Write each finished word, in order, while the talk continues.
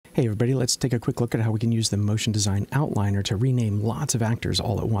Hey everybody, let's take a quick look at how we can use the Motion Design Outliner to rename lots of actors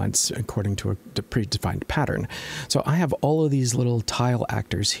all at once according to a predefined pattern. So I have all of these little tile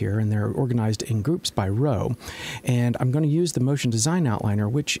actors here, and they're organized in groups by row. And I'm going to use the Motion Design Outliner,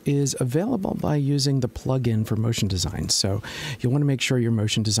 which is available by using the plugin for Motion Design. So you'll want to make sure your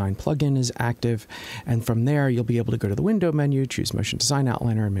Motion Design plugin is active, and from there you'll be able to go to the window menu, choose Motion Design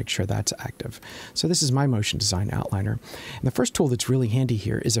Outliner, and make sure that's active. So this is my Motion Design Outliner. And the first tool that's really handy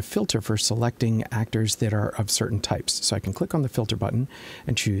here is a filter for selecting actors that are of certain types. So I can click on the filter button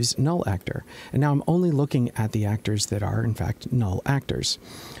and choose null actor. And now I'm only looking at the actors that are in fact null actors.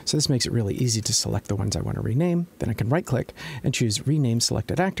 So this makes it really easy to select the ones I want to rename. Then I can right click and choose rename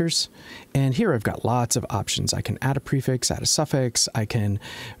selected actors. And here I've got lots of options. I can add a prefix, add a suffix. I can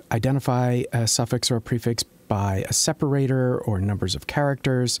identify a suffix or a prefix by a separator or numbers of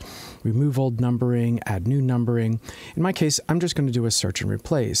characters, remove old numbering, add new numbering. In my case, I'm just going to do a search and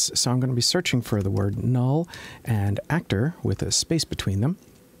replace. So I'm going to be searching for the word null and actor with a space between them.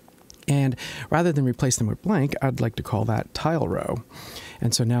 And rather than replace them with blank, I'd like to call that tile row.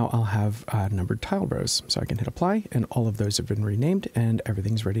 And so now I'll have numbered tile rows. So I can hit apply, and all of those have been renamed, and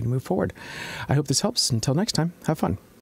everything's ready to move forward. I hope this helps. Until next time, have fun.